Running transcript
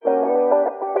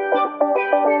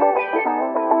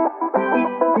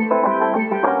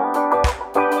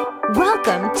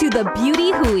to the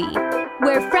Beauty Hui,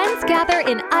 where friends gather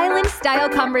in island-style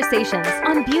conversations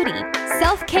on beauty,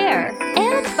 self-care,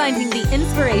 and finding the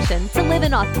inspiration to live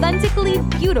an authentically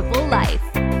beautiful life.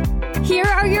 Here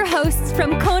are your hosts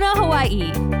from Kona,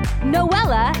 Hawaii,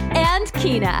 Noella and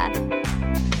Kina.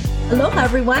 Aloha,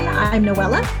 everyone. I'm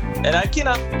Noella. And I'm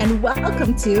Kina. And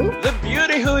welcome to The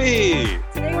Beauty Hui.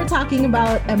 Today we're talking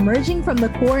about emerging from the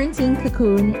quarantine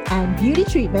cocoon and beauty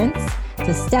treatments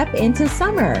to step into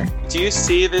summer. Do you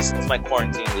see this? It's my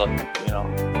quarantine look,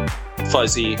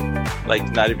 fuzzy,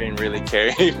 like not even really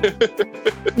caring.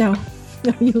 No,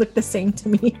 you look the same to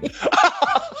me.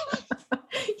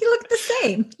 You look the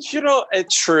same. True.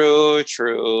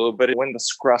 But when the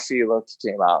scruffy look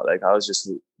came out, I was just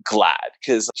glad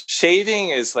because shaving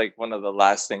is one of the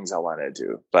last things I want to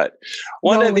do. But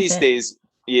one of these days,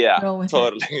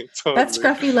 totally. That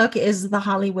scruffy look is the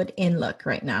Hollywood in look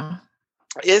right now.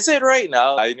 Is it right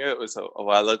now? I knew it was a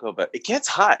while ago, but it gets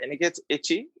hot and it gets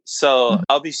itchy. So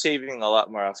I'll be shaving a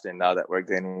lot more often now that we're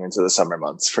getting into the summer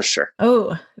months for sure.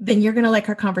 Oh, then you're going to like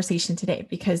our conversation today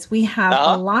because we have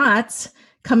a lot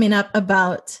coming up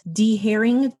about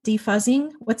de-hairing,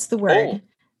 defuzzing. What's the word? Oh.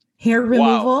 Hair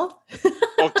removal.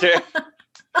 Wow.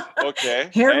 Okay.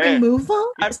 Hair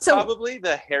removal? I'm probably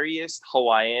the hairiest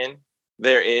Hawaiian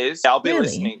there is. I'll be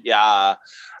listening. Yeah.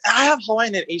 I have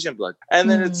Hawaiian and Asian blood. And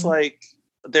then it's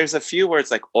there's a few words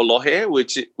like olohe,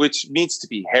 which means to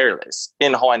be hairless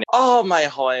in Hawaiian. All my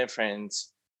Hawaiian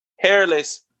friends,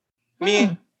 hairless.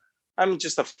 Me, I'm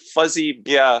just a fuzzy.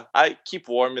 Yeah, I keep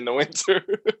warm in the winter.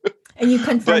 And you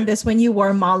confirmed this when you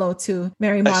wore malo to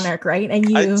Mary Monarch, right? And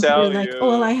you were like, "Oh,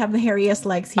 well, I have the hairiest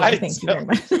legs here." Thank you very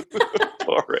much.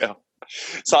 For real.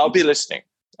 So I'll be listening.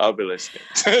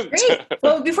 Great.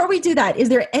 Well, before we do that, is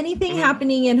there anything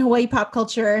happening in Hawaii pop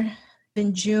culture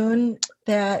in June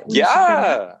that we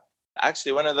should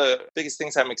Actually, one of the biggest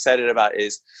things I'm excited about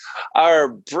is our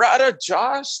brother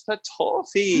Josh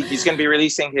Tatofi. He's going to be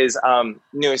releasing his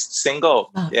newest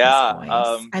single.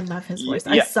 I love his voice.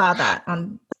 I saw that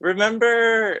on.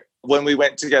 Remember when we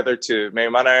went together to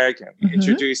Mary Monarch and we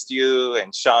introduced you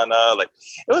and Shauna? It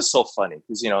was so funny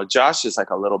because Josh is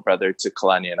like a little brother to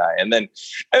Kalani and I, and then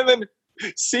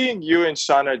seeing you and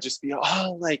Shauna just be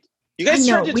you guys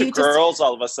turned into girls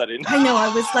all of a sudden. I know.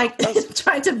 I was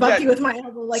trying to bump you with my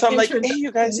elbow. So I'm hey,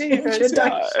 you guys.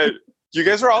 And you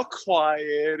guys were all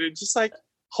quiet and just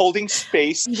holding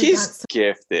space. He's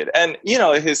gifted. And,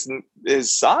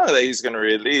 his song that he's going to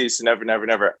release, Never, Never,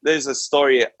 Never. There's a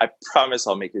story. I promise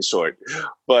I'll make it short.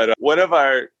 But one of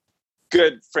our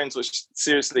good friends with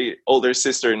seriously older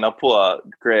sister, Napua,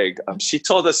 Greg, she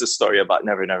told us a story about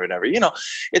Never, Never, Never.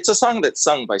 It's a song that's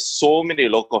sung by so many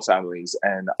local families.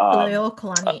 And Kaleo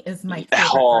Kalani is my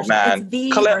favorite version. Man. It's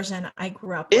the version I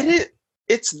grew up with.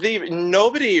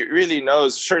 Nobody really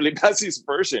knows Shirley Bassey's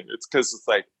version. It's because it's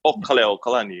Kaleo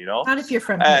Kalani, Not if you're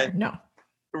from here, no.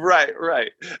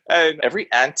 Right. And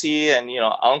every auntie and,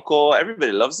 uncle,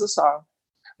 everybody loves the song.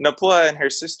 Napua and her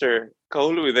sister,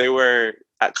 Kaulu, they were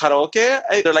at karaoke.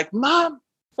 They're like, "Mom,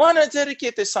 want to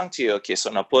dedicate this song to you." Okay,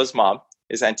 so Napua's mom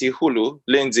is Auntie Hulu,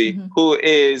 Lindsay, who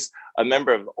is a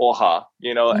member of OHA,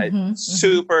 a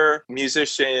super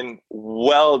musician,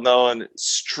 well-known,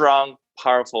 strong,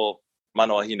 powerful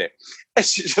manoahine. And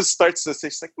she just starts to sing.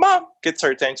 She's like, "Mom," gets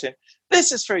her attention.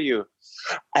 "This is for you.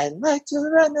 I'd like to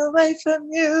run away from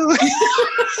you."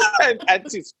 And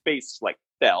Auntie's face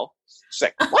fell. She's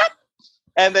like, "What?"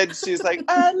 And then she's like,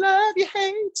 "I love you,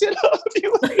 hate you, love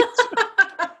you, hate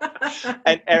you."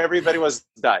 And everybody was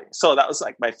dying. So that was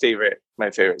my favorite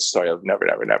story of Never,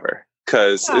 Never, Never.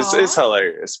 Because it's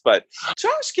hilarious. But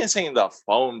Josh can sing the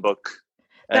phone book.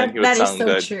 And that is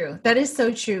so true. That is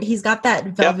so true. He's got that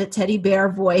velvet teddy bear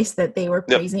voice that they were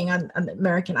praising on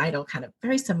American Idol, kind of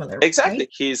very similar. Exactly. Right?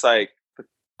 He's the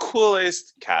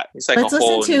coolest cat. He's Let's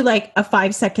listen to a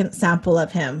 5-second sample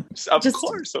of him. Of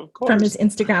course. From his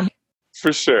Instagram.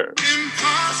 For sure.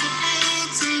 Impossible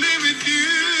to live with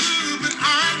you, but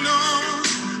I know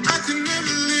I can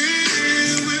never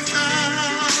live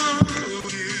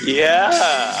without you. Yeah.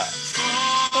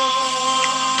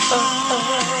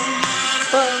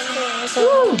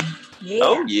 Yeah.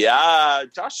 Oh yeah,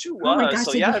 Joshua. Oh my gosh,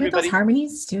 so did you hear those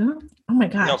harmonies too? Oh my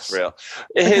gosh. No, for real.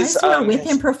 The guys who are with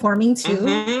him performing too.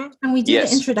 And we do the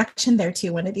introduction there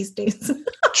too one of these days.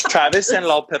 Travis and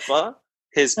Lau Pippa,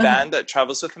 his band that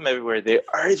travels with him everywhere, they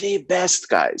are the best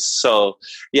guys. So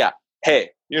yeah.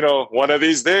 Hey, one of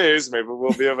these days, maybe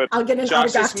we'll be able to I'll get an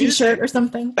autograph t-shirt or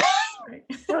something.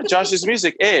 Josh's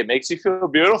music, makes you feel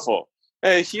beautiful.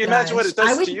 Hey, can you imagine what it does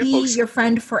I would to you be folks? your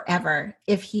friend forever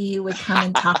if he would come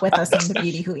and talk with us on the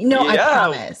Beauty Hui. No, I Yeah,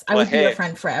 promise. I well, would be your hey.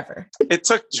 friend forever. It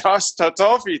took Josh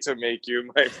Tatofi to make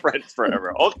you my friend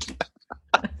forever. Okay.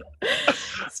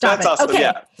 Stop That's it. awesome. Okay.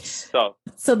 Yeah.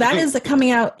 So that is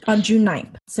coming out on June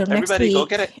 9th. So next Everybody week, go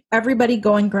get it. everybody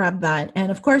go and grab that.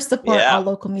 And of course, support Yeah. all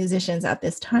local musicians at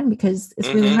this time because it's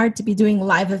really hard to be doing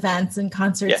live events and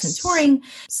concerts and Yes. touring.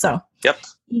 So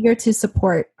eager to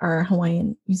support our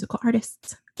Hawaiian musical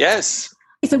artists. Yes.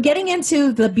 So getting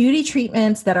into the beauty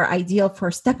treatments that are ideal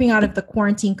for stepping out of the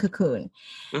quarantine cocoon.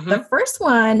 The first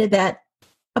one that,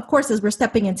 of course, as we're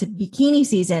stepping into bikini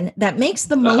season, that makes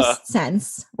the most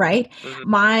sense, right?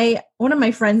 One of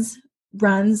my friends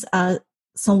runs a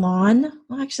salon.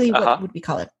 Well, actually, what would we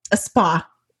call it? A spa.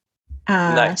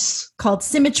 Nice. Called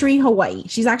Symmetry Hawaii.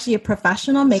 She's actually a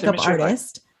professional makeup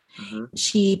artist.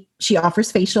 She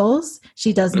offers facials.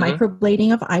 She does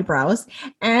microblading of eyebrows,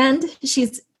 and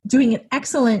she's doing an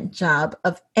excellent job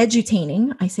of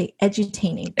edutaining. I say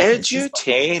edutaining.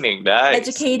 Edutaining, nice.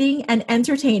 Educating and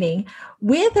entertaining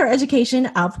with her education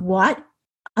of what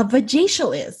a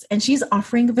vajacial is. And she's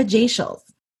offering vajacials.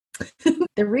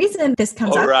 The reason this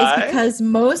comes up is because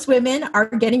most women are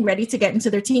getting ready to get into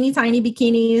their teeny tiny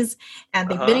bikinis and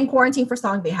they've been in quarantine for so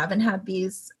long. They haven't had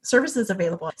these services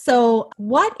available. So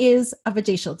what is a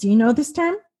vajacial? Do you know this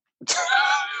term?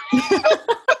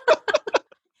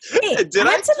 Hey, Did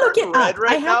I have to look it up.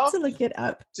 Right I have to look it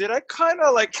up. Did I kind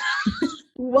of like...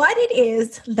 What it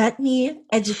is, let me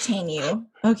edutain you.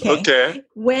 Okay.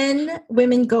 When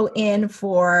women go in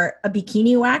for a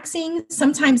bikini waxing,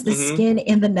 sometimes the skin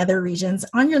in the nether regions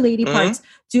on your lady parts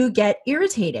do get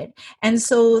irritated. And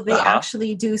so they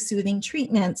actually do soothing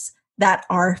treatments that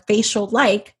are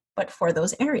facial-like, but for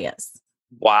those areas.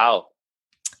 Wow.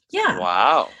 Yeah.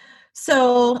 Wow.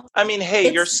 So, I mean,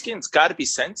 hey, your skin's got to be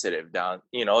sensitive down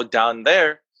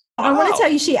there. Wow. I want to tell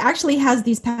you, she actually has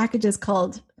these packages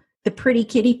called the Pretty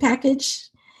Kitty package.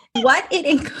 What it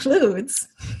includes.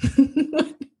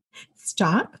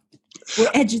 Stop. We're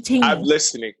edutaining. I'm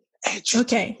listening.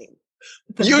 Edutaining.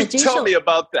 Okay. You tell me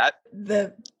about that.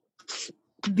 The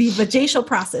vajacial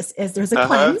process is there's a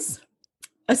cleanse,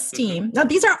 a steam. Now,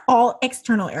 these are all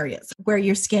external areas where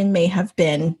your skin may have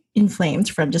been inflamed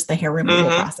from just the hair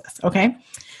removal process. Okay.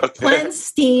 Cleanse,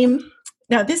 steam.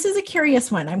 Now, this is a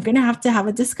curious one. I'm going to have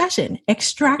a discussion.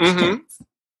 Extractions.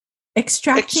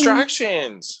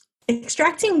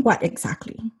 Extracting what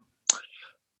exactly?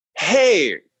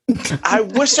 Hey, I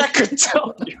wish I could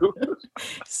tell you.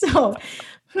 So,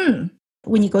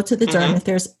 when you go to the derm, if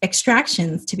there's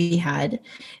extractions to be had,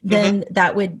 then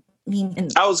that would mean...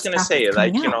 I was going to say,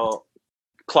 like,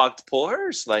 clogged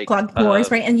pores? Clogged pores,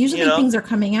 right? And usually things are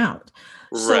coming out.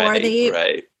 So are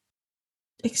they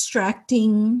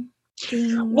extracting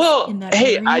things in that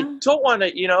area? I don't want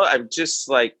to, I'm just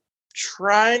like,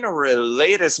 trying to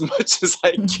relate as much as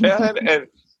I can. and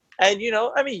I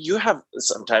mean, you have,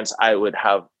 sometimes I would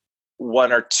have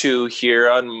one or two here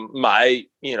on my,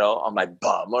 on my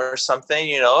bum or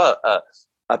something,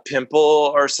 a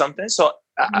pimple or something. So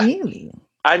really?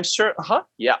 I'm sure,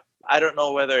 yeah. I don't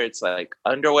know whether it's like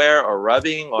underwear or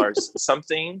rubbing or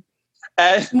something.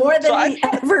 And more than we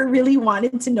ever really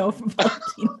wanted to know from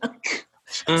Filipino.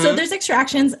 So there's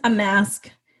extractions, a mask,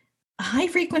 a high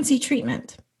frequency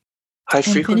treatment. High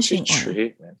frequency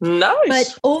treatment. Nice.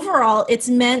 But overall, it's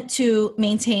meant to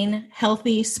maintain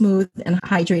healthy, smooth, and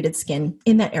hydrated skin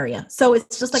in that area. So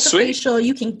it's just like a facial.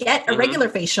 You can get a regular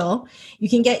facial. You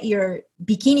can get your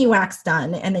bikini wax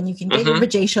done, and then you can get your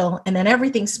vajacial, and then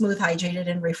everything's smooth, hydrated,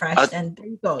 and refreshed. And there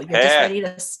you go. You're just ready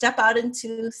to step out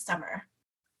into summer.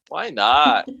 Why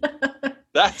not?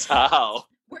 That's how.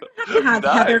 We're going to have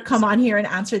Heather come on here and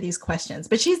answer these questions.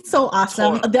 But she's so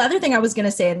awesome. The other thing I was going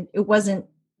to say, and it wasn't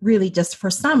really just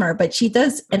for summer, but she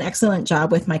does an excellent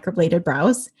job with microbladed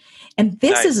brows. And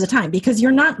this is the time because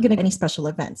you're not going to get any special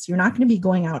events. You're not going to be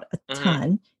going out a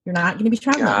ton. You're not going to be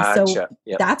traveling. So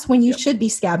that's when you should be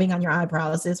scabbing on your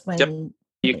eyebrows is when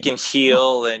you can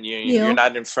heal and you're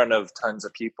not in front of tons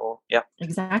of people. Yep.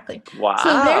 Exactly. Wow.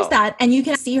 So there's that. And you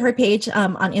can see her page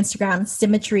on Instagram,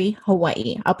 Symmetry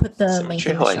Hawaii. I'll put the link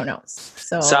in the show notes.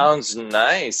 So sounds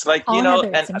nice. Like,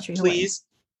 and please,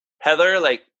 Heather,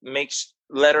 like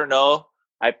let her know.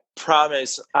 I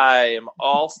promise I am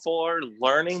all for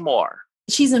learning more.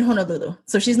 She's in Honolulu,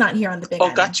 so she's not here on the Big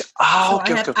Island. Gotcha. Oh,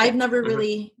 so okay. I've never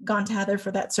really gone to Heather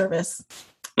for that service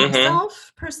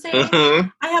myself, per se. I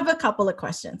have a couple of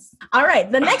questions. All right.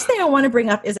 The next thing I want to bring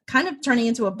up is kind of turning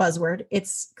into a buzzword.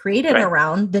 It's created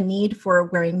around the need for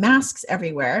wearing masks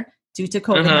everywhere due to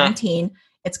COVID-19.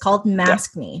 It's called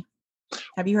Maskne.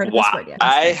 Have you heard of this word yet?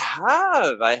 I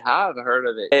have heard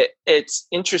of it. It's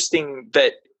interesting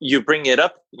that you bring it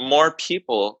up. More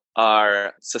people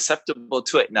are susceptible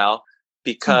to it now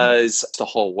because the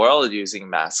whole world using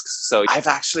masks. So I've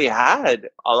actually had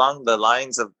along the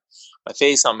lines of my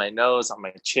face, on my nose, on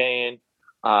my chin.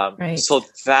 Right. So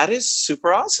that is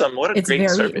super awesome. What a great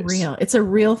service. It's very real. It's a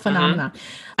real phenomenon.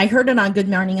 I heard it on Good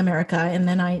Morning America, and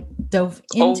then I dove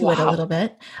into it a little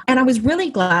bit. And I was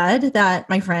really glad that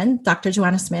my friend, Dr.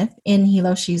 Joanna Smith in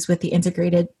Hilo, she's with the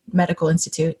Integrated Medical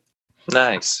Institute.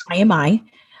 Nice. IMI.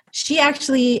 She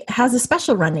actually has a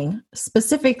special running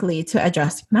specifically to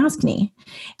address maskne.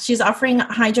 She's offering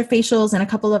hydrofacials and a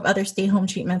couple of other stay-home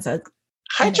treatments.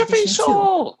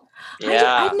 Hydrofacial!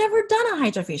 Yeah. I've never done a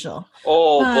hydrofacial.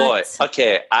 Oh, boy.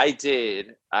 Okay, I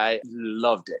did. I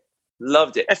loved it.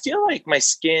 Loved it. I feel like my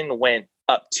skin went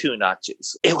up 2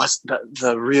 notches. It was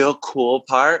the real cool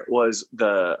part was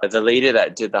the lady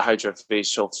that did the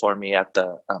hydrofacial for me at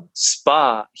the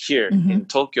spa here in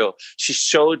Tokyo. She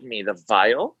showed me the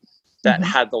vial that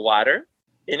had the water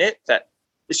in it that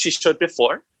she showed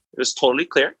before. It was totally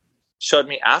clear. Showed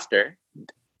me after,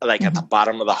 like at the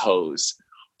bottom of the hose.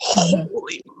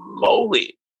 Holy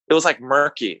moly. It was like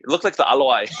murky. It looked like the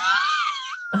aloe.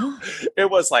 It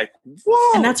was like,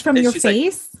 whoa. And that's from your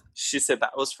face? She said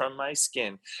that was from my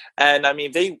skin. And I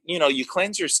mean, you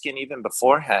cleanse your skin even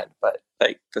beforehand, but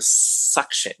like the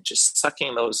suction, just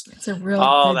sucking those, it's a real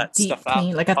all that deep stuff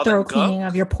clean, out, like a thorough cleaning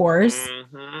of your pores.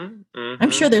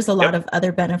 I'm sure there's a lot of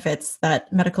other benefits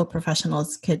that medical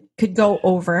professionals could go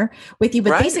over with you.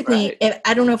 But basically,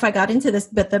 I don't know if I got into this,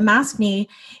 but the maskne,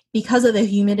 because of the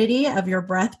humidity of your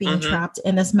breath being trapped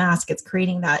in this mask, it's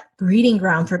creating that breeding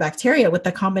ground for bacteria with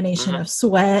the combination of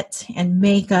sweat and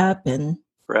makeup and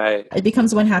it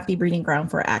becomes one happy breeding ground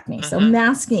for acne. So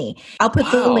Maskne, I'll put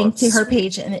the link to her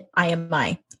page in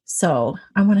IMI. So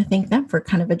I want to thank them for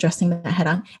kind of addressing that head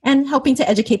on and helping to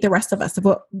educate the rest of us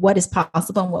about what is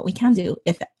possible and what we can do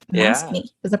if maskne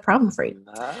is a problem for you.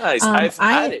 Nice.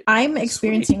 I'm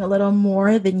experiencing a little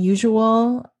more than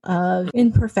usual of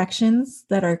imperfections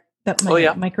that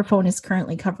my microphone is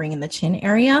currently covering in the chin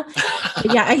area. But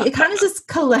it kind of just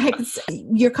collects.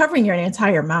 You're covering your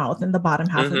entire mouth and the bottom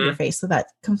half of your face. So that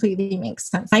completely makes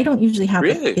sense. I don't usually have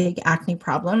a big acne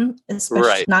problem,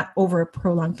 especially not over a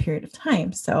prolonged period of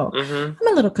time. So I'm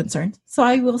a little concerned. So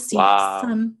I will see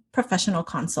some professional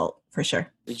consult for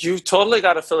sure. You totally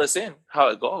got to fill us in how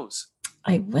it goes.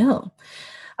 I will.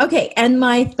 Okay. And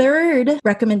my third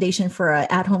recommendation for an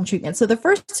at-home treatment. So the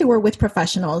first 2 were with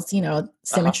professionals,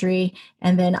 Symmetry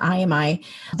and then IMI.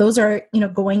 Those are,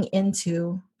 going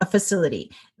into a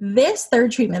facility. This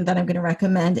third treatment that I'm going to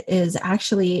recommend is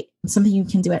actually something you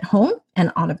can do at home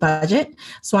and on a budget.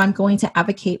 So I'm going to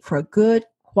advocate for a good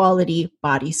quality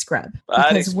body scrub.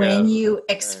 Because when you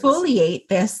exfoliate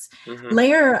this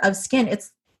layer of skin,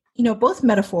 it's both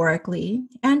metaphorically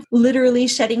and literally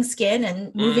shedding skin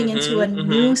and moving into a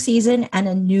new season and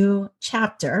a new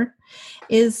chapter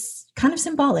is kind of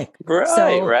symbolic.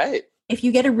 Right. If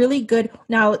you get a really good,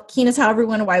 now Kina, tell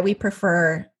everyone why we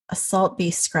prefer a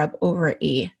salt-based scrub over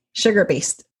a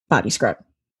sugar-based body scrub.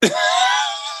 Did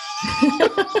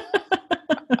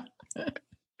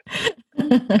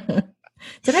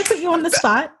I put you on the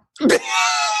spot?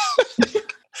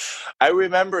 I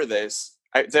remember this.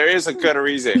 There is a good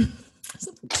reason.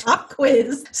 Pop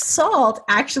quiz. Salt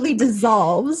actually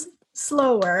dissolves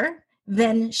slower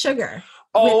than sugar.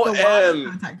 With the water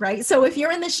contact, right? So if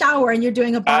you're in the shower and you're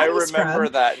doing a body scrub, I remember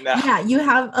that now. Yeah, you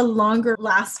have a longer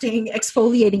lasting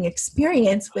exfoliating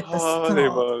experience with the salt.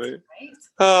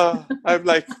 Right? I'm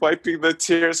like wiping the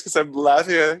tears because I'm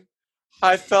laughing.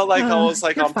 I felt like I was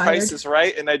like on Price is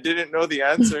Right and I didn't know the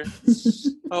answer.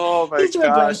 Oh my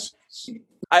gosh.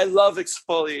 I love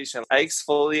exfoliation. I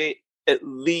exfoliate at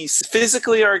least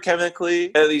physically or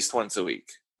chemically at least once a week.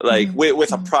 Like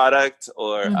with a product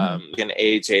or an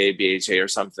AHA, BHA or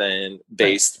something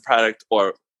based product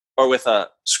or with a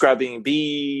scrubbing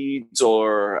beads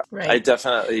or I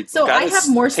definitely. So I have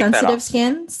more sensitive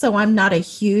skin. So I'm not a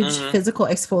huge physical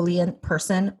exfoliant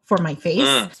person for my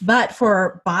face, but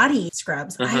for body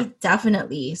scrubs, I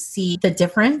definitely see the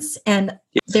difference. And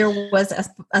there was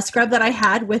a scrub that I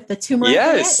had with the turmeric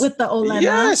in it, with the olema.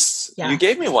 Yes, you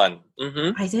gave me one.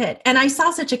 I did. And I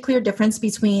saw such a clear difference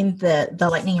between the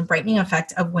lightening and brightening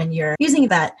effect of when you're using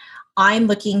that. I'm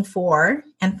looking for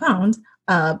and found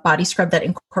a body scrub that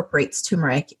incorporates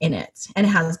turmeric in it. And it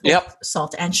has both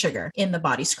salt and sugar in the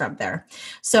body scrub there.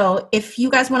 So if you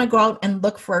guys want to go out and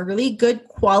look for a really good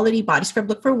quality body scrub,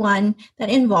 look for one that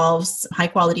involves high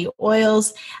quality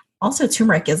oils. Also,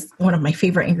 turmeric is one of my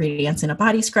favorite ingredients in a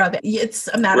body scrub. It's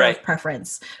a matter of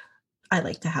preference. I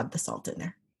like to have the salt in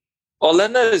there.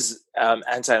 Olena is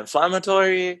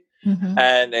anti-inflammatory. Mm-hmm.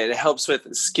 And it helps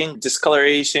with skin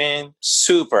discoloration.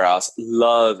 Super awesome.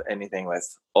 Love anything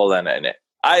with Olena in it.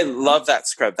 I love that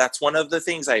scrub. That's one of the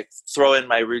things I throw in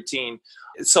my routine.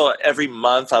 So every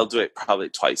month I'll do it probably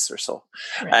twice or so.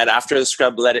 Right. And after the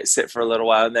scrub, let it sit for a little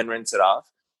while and then rinse it off.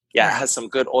 Yeah, Right. It has some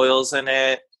good oils in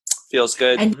it. Feels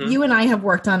good. And you and I have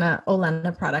worked on a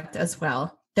Olena product as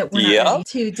well that we're not ready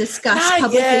to discuss not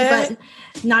publicly, yet.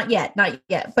 but not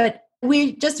yet. But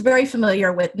we're just very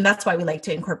familiar with, and that's why we like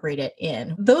to incorporate it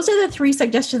in. Those are the 3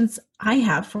 suggestions I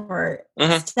have for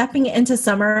stepping into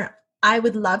summer. I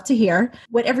would love to hear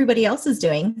what everybody else is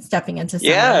doing stepping into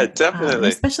summer. Yeah, definitely.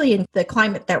 Especially in the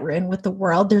climate that we're in with the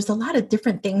world. There's a lot of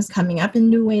different things coming up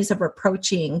and new ways of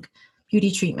approaching beauty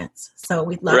treatments. So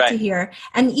we'd love to hear.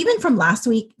 And even from last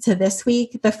week to this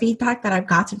week, the feedback that I've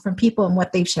gotten from people and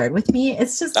what they've shared with me,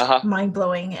 it's just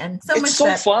mind-blowing and so much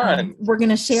that fun. We're going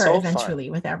to share eventually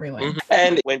with everyone. Mm-hmm.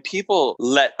 And when people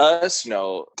let us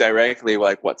know directly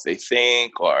like what they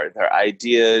think or their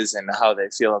ideas and how they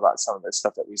feel about some of the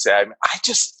stuff that we say, I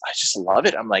just love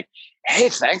it. I'm like, hey,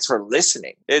 thanks for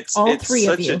listening. It's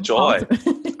such a joy.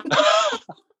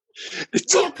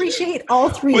 We appreciate all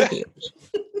 3 of you.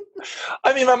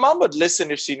 I mean, my mom would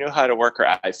listen if she knew how to work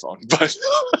her iPhone, but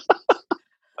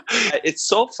it's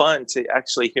so fun to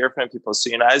actually hear from people.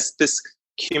 So, as this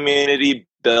community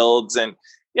builds and,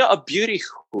 a beauty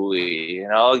hui,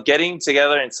 getting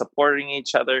together and supporting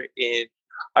each other in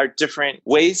our different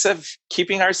ways of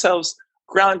keeping ourselves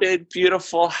grounded,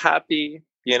 beautiful, happy,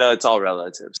 it's all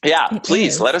relative. Yeah,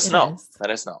 please let us know.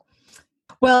 Let us know.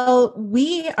 Well,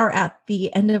 we are at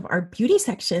the end of our beauty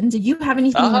section. Do you have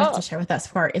anything you wanted to share with us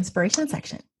for our inspiration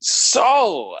section?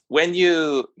 So when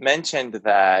you mentioned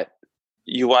that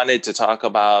you wanted to talk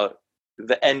about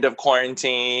the end of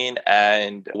quarantine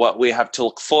and what we have to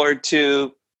look forward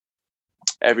to,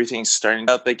 everything's starting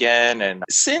up again. And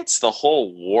since the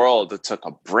whole world took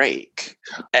a break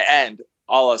and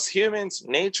all us humans,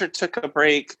 nature took a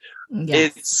break,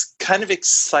 it's kind of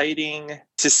exciting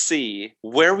to see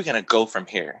where we're going to go from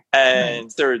here. And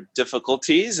there are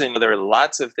difficulties and there are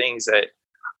lots of things that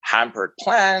hampered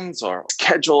plans or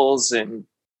schedules,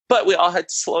 but we all had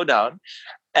to slow down.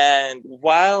 And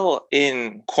while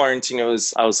in quarantine, I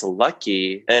was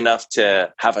lucky enough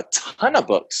to have a ton of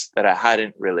books that I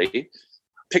hadn't really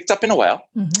picked up in a while.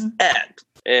 Mm-hmm. And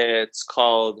it's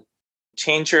called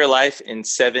Change Your Life in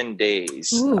 7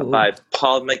 Days by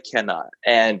Paul McKenna.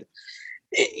 And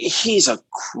he's a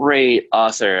great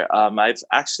author. I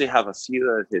actually have a few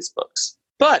of his books,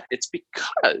 but it's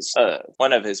because of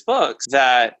one of his books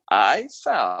that I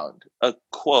found a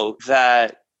quote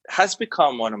that has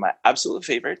become one of my absolute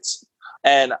favorites.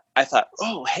 And I thought,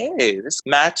 oh, hey, this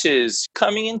matches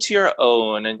coming into your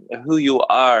own and who you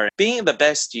are, being the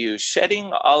best you,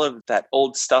 shedding all of that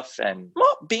old stuff and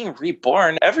being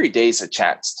reborn. Every day is a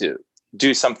chance to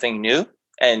do something new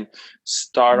and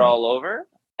start all over.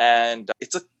 And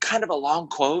it's a kind of a long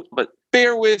quote, but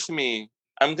bear with me.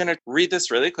 I'm going to read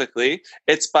this really quickly.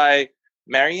 It's by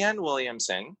Marianne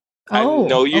Williamson. I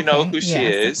know you know who she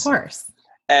is. Of course.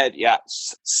 And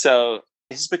so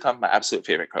it's become my absolute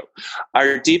favorite quote.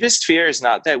 Our deepest fear is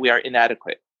not that we are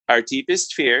inadequate. Our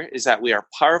deepest fear is that we are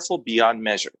powerful beyond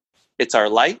measure. It's our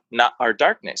light, not our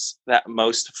darkness, that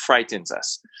most frightens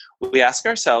us. We ask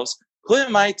ourselves, who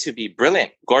am I to be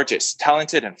brilliant, gorgeous,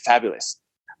 talented, and fabulous?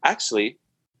 Actually,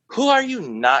 who are you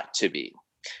not to be?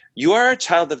 You are a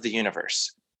child of the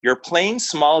universe. Your playing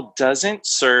small doesn't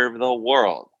serve the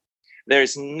world.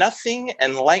 There's nothing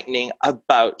enlightening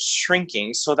about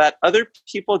shrinking so that other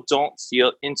people don't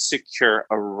feel insecure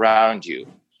around you.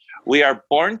 We are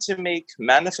born to make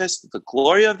manifest the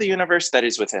glory of the universe that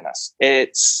is within us.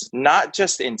 It's not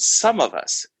just in some of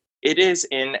us, it is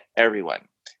in everyone.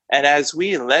 And as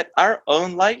we let our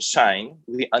own light shine,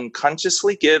 we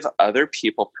unconsciously give other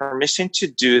people permission to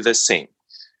do the same.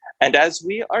 And as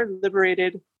we are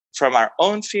liberated from our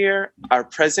own fear, our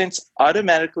presence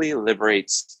automatically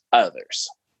liberates others.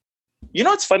 You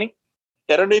know what's funny?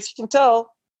 I don't know if you can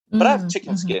tell, but I have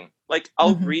chicken skin. Like,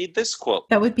 I'll read this quote.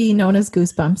 That would be known as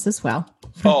goosebumps as well.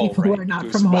 For people who are not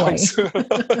goosebumps. From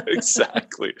Hawaii.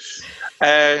 Exactly.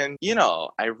 And,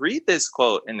 I read this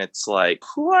quote and it's like,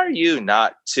 who are you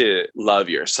not to love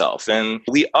yourself? And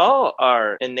we all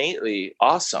are innately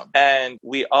awesome. And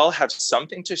we all have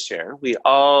something to share. We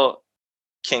all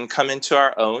can come into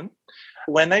our own.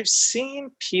 When I've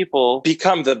seen people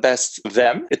become the best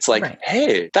them, it's like,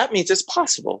 hey, that means it's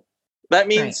possible. That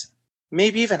means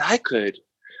maybe even I could.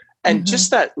 And just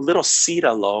that little seed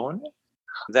alone,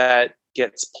 that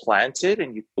gets planted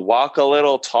and you walk a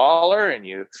little taller and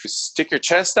you stick your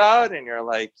chest out and you're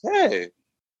like, hey,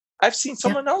 I've seen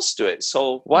someone else do it.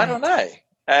 So why don't I?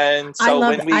 And so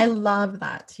I love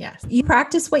that. Yes. You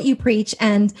practice what you preach.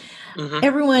 And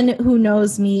everyone who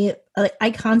knows me,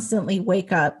 I constantly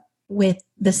wake up with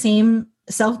the same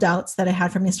self-doubts that I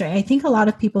had from yesterday. I think a lot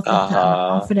of people think that I'm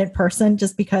a confident person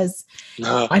just because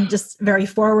I'm just very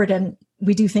forward and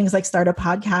we do things like start a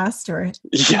podcast or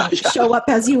show up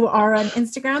as you are on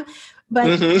Instagram.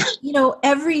 But, you know,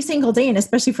 every single day, and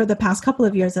especially for the past couple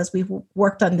of years, as we've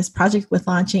worked on this project with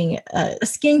launching a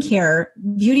skincare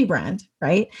beauty brand,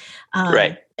 right?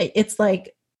 It's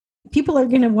like people are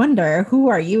going to wonder, who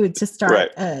are you to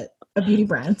start a beauty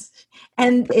brand?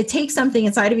 And it takes something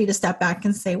inside of you to step back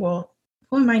and say, well,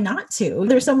 who am I not to?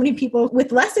 There's so many people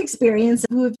with less experience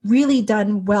who have really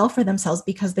done well for themselves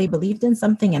because they believed in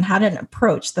something and had an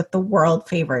approach that the world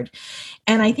favored.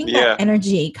 And I think that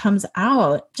energy comes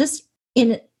out just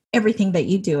in everything that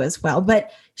you do as well.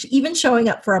 But even showing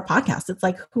up for a podcast, it's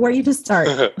like, who are you to start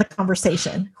the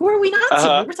conversation? Who are we not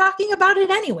to? We're talking about it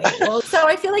anyway. Well, so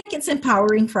I feel like it's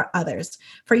empowering for others,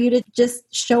 for you to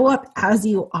just show up as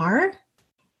you are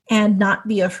and not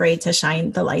be afraid to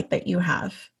shine the light that you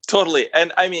have. Totally.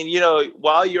 And I mean, you know,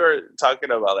 while you're talking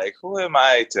about like, who am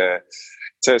I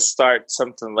to start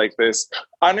something like this?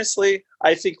 Honestly,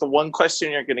 I think the one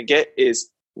question you're going to get is,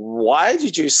 why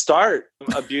did you start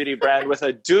a beauty brand with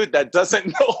a dude that doesn't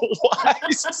know why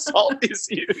salt is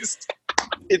used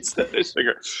instead of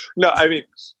sugar? No, I mean,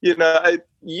 you know,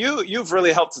 you've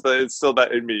really helped to instill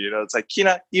that in me. You know, it's like,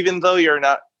 Kina, even though you're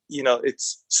not, you know,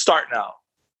 it's start now.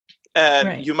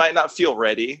 And you might not feel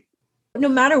ready. No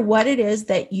matter what it is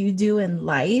that you do in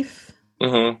life,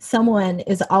 someone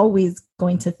is always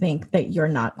going to think that you're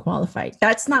not qualified.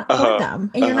 That's not for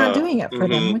them. And you're not doing it for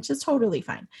them, which is totally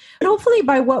fine. But hopefully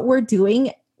by what we're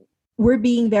doing, we're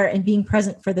being there and being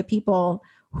present for the people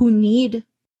who need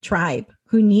tribe,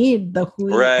 who need the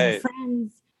hui and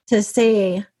friends to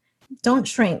say, don't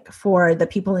shrink for the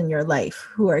people in your life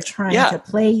who are trying to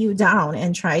play you down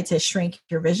and try to shrink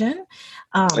your vision.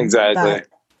 That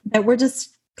we're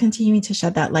just continuing to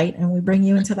shed that light and we bring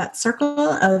you into that circle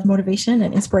of motivation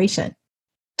and inspiration.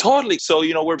 Totally. So,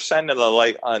 you know, we're shining the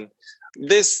light on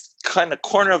this kind of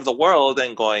corner of the world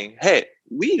and going, hey,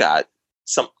 we got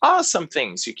some awesome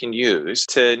things you can use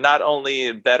to not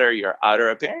only better your outer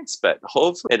appearance, but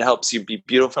hopefully it helps you be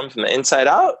beautiful from the inside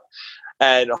out.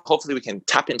 And hopefully we can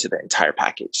tap into the entire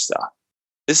package. So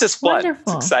this is fun.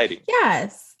 Wonderful. It's exciting.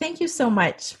 Yes. Thank you so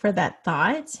much for that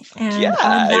thought. And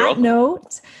on that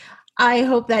note, I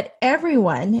hope that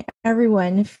everyone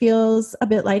feels a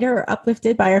bit lighter or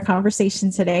uplifted by our conversation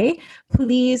today.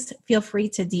 Please feel free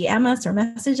to DM us or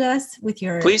message us with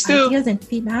your ideas and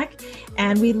feedback.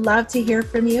 And we'd love to hear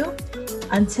from you.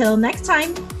 Until next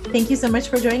time, thank you so much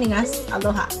for joining us.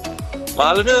 Aloha.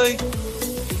 Mahalo.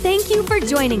 Thank you for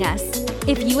joining us.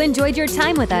 If you enjoyed your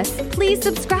time with us, please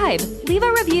subscribe, leave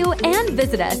a review, and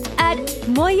visit us at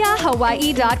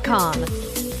moyahawaii.com.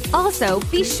 Also,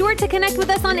 be sure to connect with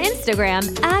us on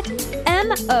Instagram at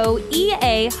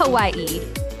MOEA Hawaii.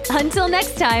 Until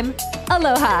next time,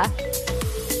 aloha.